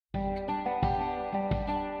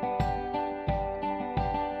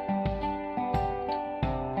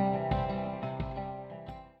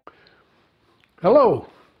Hello,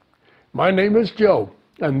 my name is Joe,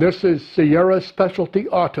 and this is Sierra Specialty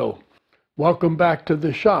Auto. Welcome back to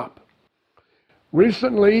the shop.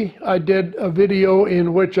 Recently, I did a video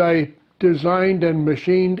in which I designed and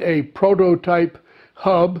machined a prototype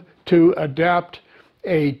hub to adapt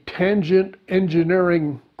a Tangent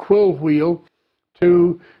Engineering Quill Wheel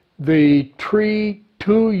to the Tree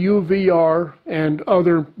 2 UVR and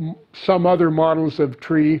some other models of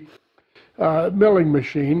Tree milling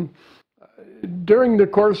machine. During the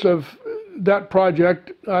course of that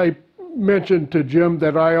project, I mentioned to Jim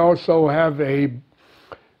that I also have a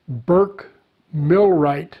Burke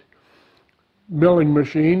Millrite milling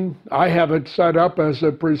machine. I have it set up as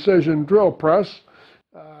a precision drill press.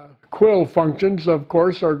 Quill functions, of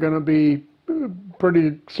course, are going to be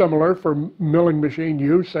pretty similar for milling machine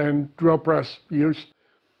use and drill press use.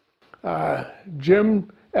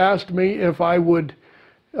 Jim asked me if I would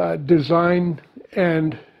design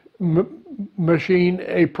and machine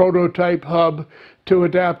a prototype hub to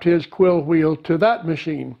adapt his quill wheel to that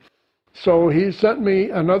machine. So he sent me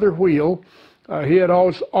another wheel. He had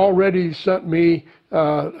already sent me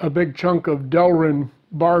a big chunk of Delrin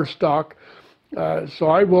bar stock. So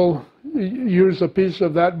I will use a piece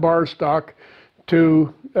of that bar stock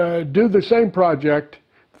to do the same project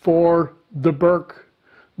for the Burke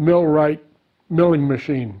Millrite milling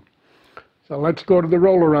machine. So let's go to the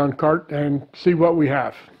roll-around cart and see what we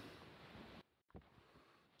have.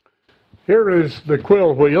 Here is the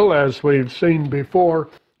quill wheel as we've seen before.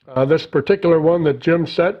 This particular one that Jim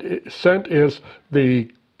sent is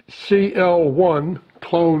the CL1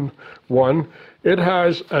 clone one. It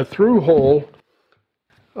has a through hole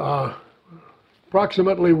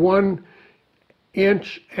approximately 1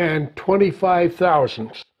 inch and 25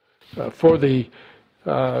 thousandths. For the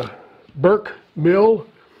Burke mill,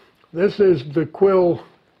 this is the quill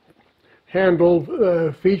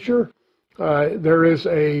handle feature. There is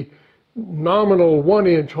a nominal 1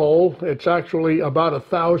 inch hole. It's actually about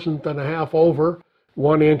 1/1000 and a half over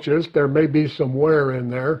 1 inches. There may be some wear in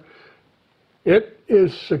there. It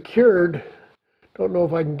is secured. Don't know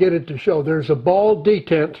if I can get it to show. There's a ball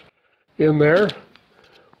detent in there,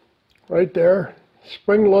 right there,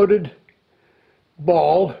 spring-loaded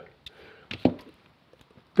ball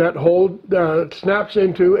that snaps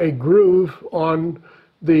into a groove on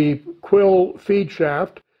the quill feed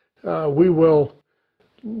shaft. We will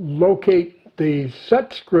locate the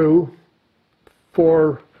set screw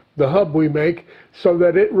for the hub we make so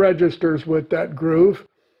that it registers with that groove.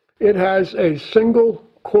 It has a single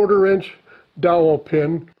 1/4 inch dowel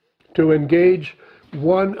pin to engage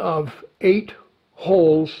one of 8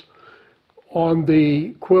 holes on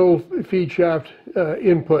the quill feed shaft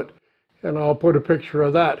input, and I'll put a picture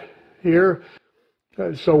of that here.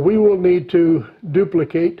 So we will need to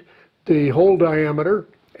duplicate the hole diameter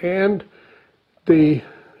and the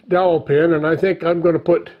dowel pin, and I think I'm going to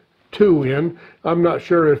put 2 in. I'm not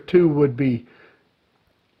sure if 2 would be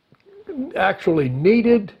actually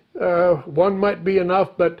needed. 1 might be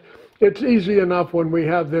enough, but it's easy enough when we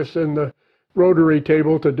have this in the rotary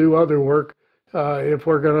table to do other work. If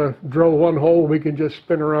we're going to drill 1 hole, we can just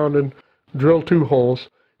spin around and drill 2 holes.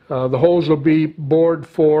 The holes will be bored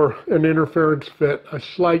for an interference fit, a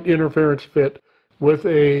slight interference fit with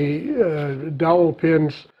a dowel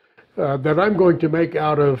pins that I'm going to make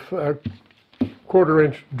out of a 1/4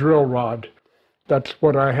 inch drill rod. That's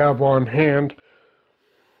what I have on hand.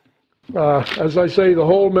 As I say, the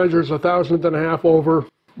hole measures 1/1000 and a half over.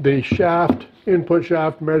 The shaft, input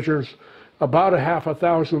shaft, measures about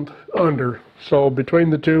 1/2 under. So between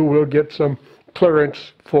the two, we'll get some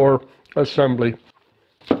clearance for assembly.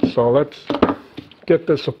 So let's get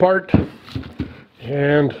this apart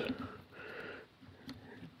and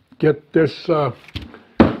get this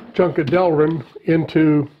chunk of Delrin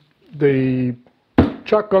into the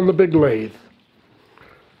chuck on the big lathe.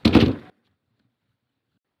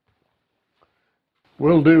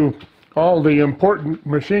 We'll do all the important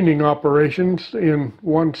machining operations in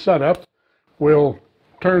one setup. We'll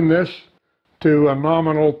turn this to a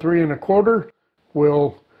nominal 3 1/4.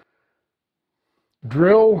 We'll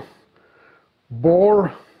drill,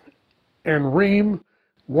 bore, and ream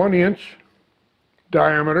 1 inch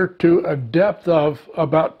diameter to a depth of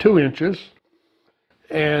about 2 inches,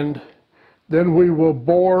 and then we will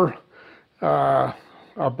bore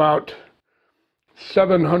about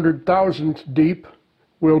 700 thousandths deep.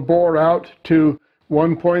 We'll bore out to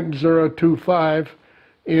 1.025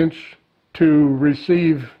 inch to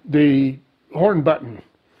receive the horn button.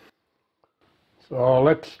 So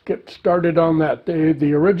let's get started on that.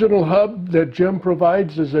 The original hub that Jim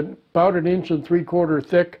provides is about 1 3/4 inches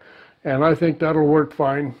thick, and I think that'll work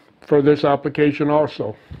fine for this application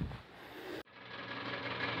also.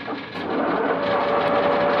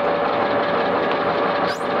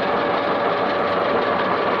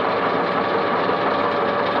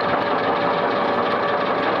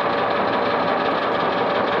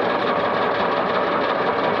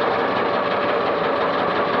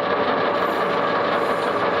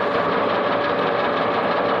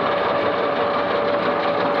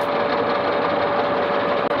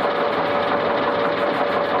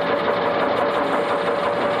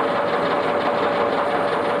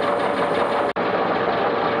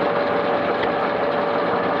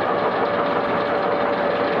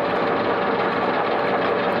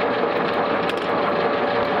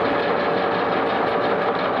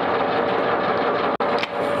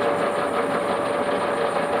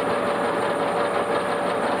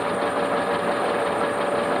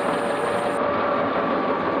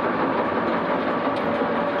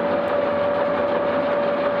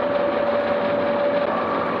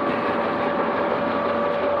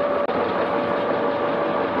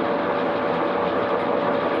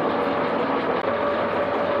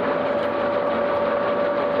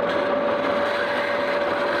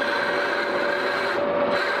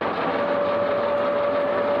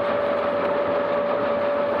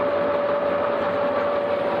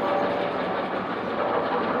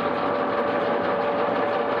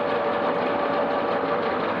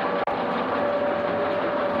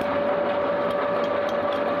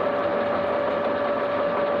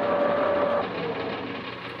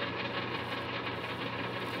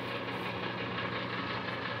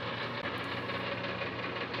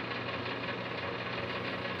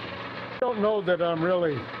 don't know that I'm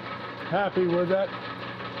really happy with that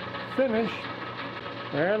finish,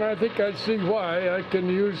 and I think I see why. I can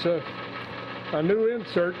use a new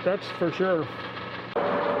insert, that's for sure.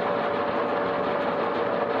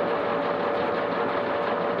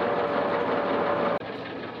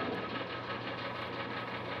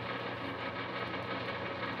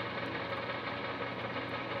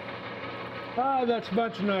 Ah, that's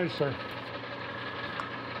much nicer.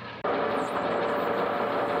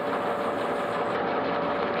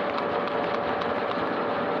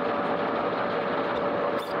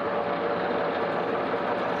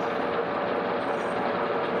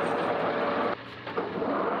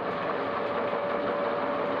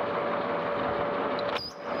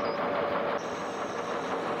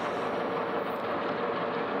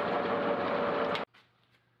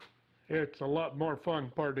 It's a lot more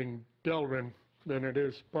fun parting Delrin than it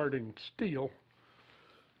is parting steel.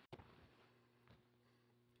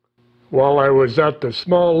 While I was at the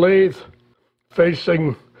small lathe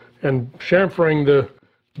facing and chamfering the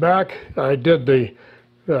back, I did the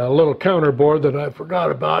little counterboard that I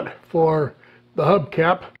forgot about for the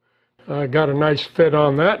hubcap. I got a nice fit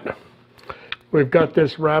on that. We've got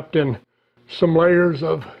this wrapped in some layers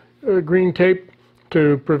of green tape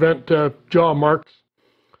to prevent jaw marks.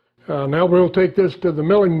 Now we'll take this to the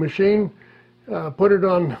milling machine, put it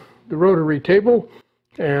on the rotary table,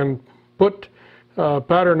 and put a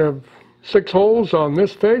pattern of 6 holes on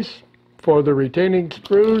this face for the retaining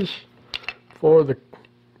screws for the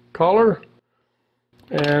collar,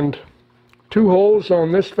 and 2 holes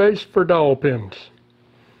on this face for dowel pins.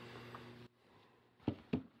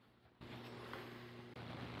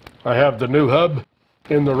 I have the new hub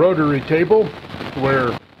in the rotary table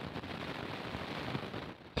where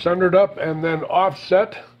centered up and then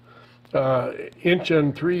offset 1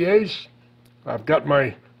 3/8. I've got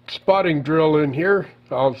my spotting drill in here.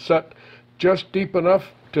 I'll set just deep enough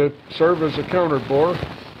to serve as a counterbore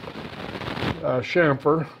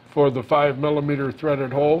chamfer for the 5mm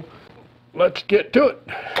threaded hole. Let's get to it.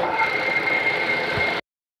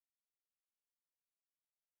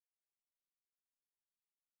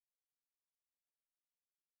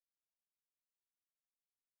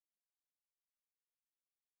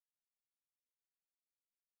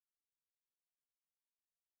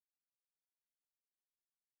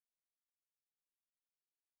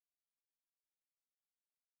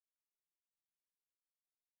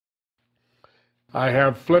 I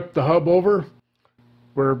have flipped the hub over.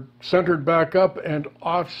 We're centered back up and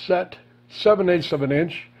offset 7/8 of an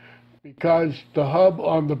inch because the hub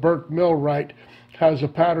on the Burke Millrite has a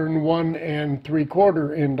pattern 1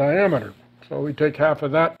 3/4 in diameter. So we take half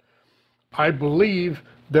of that. I believe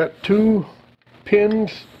that 2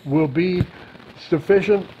 pins will be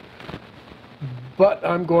sufficient, but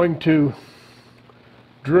I'm going to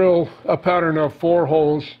drill a pattern of 4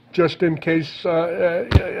 holes just in case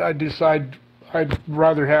I decide I'd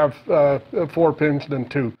rather have 4 pins than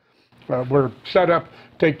 2. We're set up,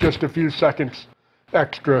 take just a few seconds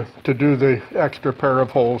extra to do the extra pair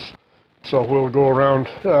of holes. So we'll go around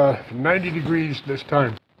 90 degrees this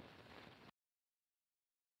time.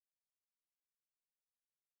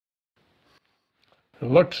 It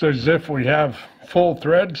looks as if we have full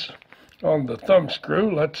threads on the thumb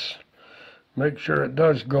screw. Let's make sure it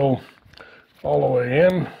does go all the way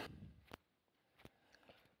in.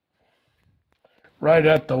 Right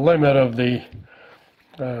at the limit of the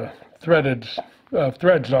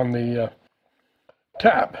threads on the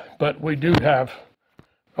tap, but we do have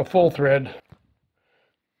a full thread.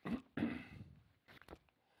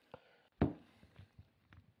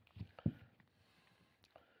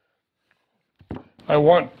 I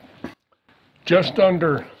want just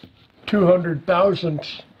under 200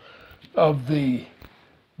 thousandths of the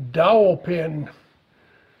dowel pin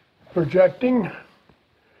projecting.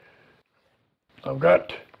 I've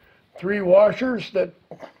got 3 washers that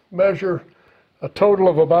measure a total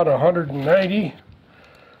of about 190.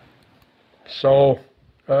 So,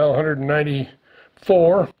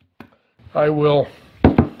 194. I will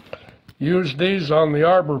use these on the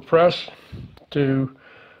arbor press to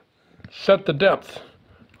set the depth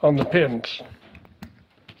on the pins.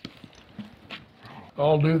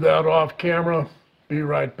 I'll do that off camera. Be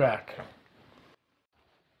right back.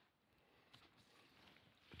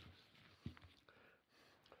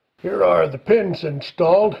 Here are the pins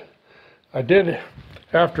installed. I did,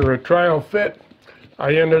 after a trial fit,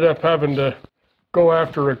 I ended up having to go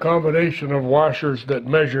after a combination of washers that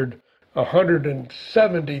measured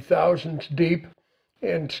 170 thousandths deep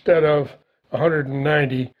instead of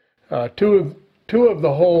 190. Two of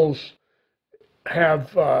the holes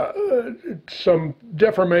have some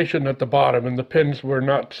deformation at the bottom, and the pins were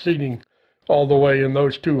not seating all the way in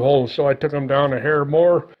those two holes, so I took them down a hair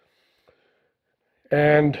more.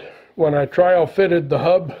 And when I trial fitted the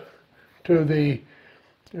hub to the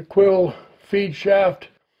quill feed shaft,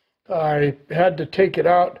 I had to take it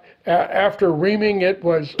out. After reaming, it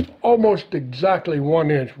was almost exactly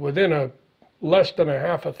 1 inch, within a less than a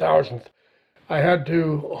half a thousandth. I had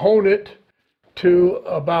to hone it to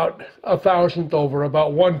about a thousandth over,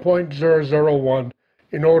 about 1.001,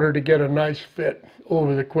 in order to get a nice fit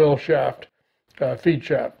over the quill shaft, feed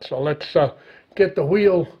shaft. So let's get the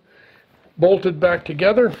wheel bolted back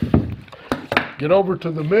together, get over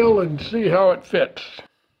to the mill and see how it fits.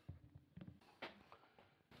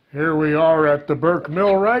 Here we are at the Burke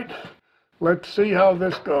Millrite. Let's see how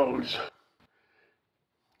this goes.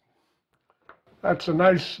 That's a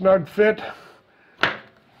nice snug fit.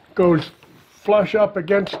 Goes flush up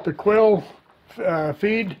against the quill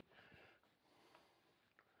feed.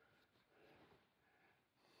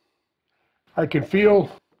 I can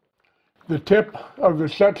feel the tip of the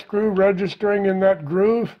set screw registering in that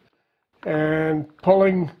groove and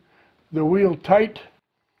pulling the wheel tight.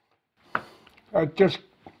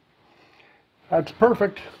 That's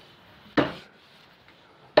perfect.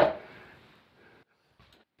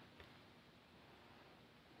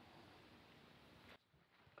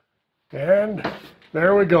 And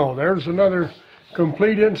there we go. There's another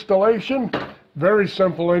complete installation. Very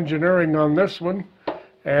simple engineering on this one.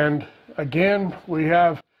 And again, we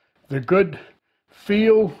have the good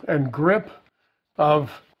feel and grip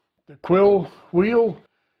of the quill wheel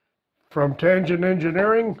from Tangent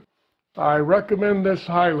Engineering. I recommend this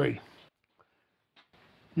highly.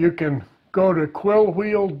 You can go to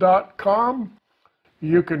quillwheel.com.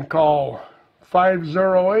 You can call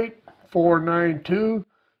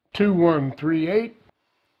 508-492-2138.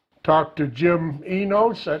 Talk to Jim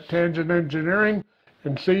Enos at Tangent Engineering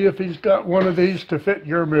and see if he's got one of these to fit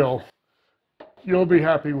your mill. You'll be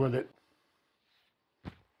happy with it.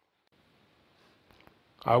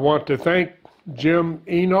 I want to thank Jim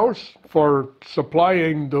Enos for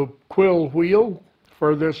supplying the quill wheel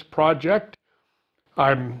for this project.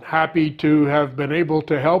 I'm happy to have been able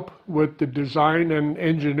to help with the design and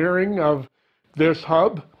engineering of this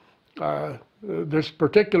hub. This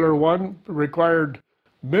particular one required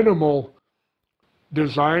minimal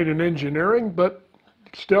design and engineering, but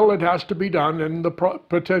still it has to be done, and the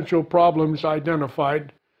potential problems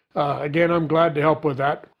identified. Again, I'm glad to help with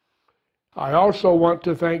that. I also want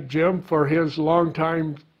to thank Jim for his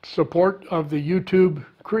longtime support of the YouTube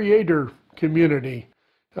creator community.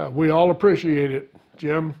 We all appreciate it,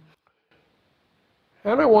 Jim.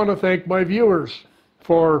 And I want to thank my viewers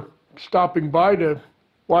for stopping by to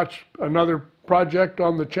watch another project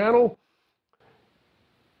on the channel.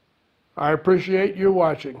 I appreciate you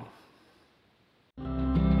watching.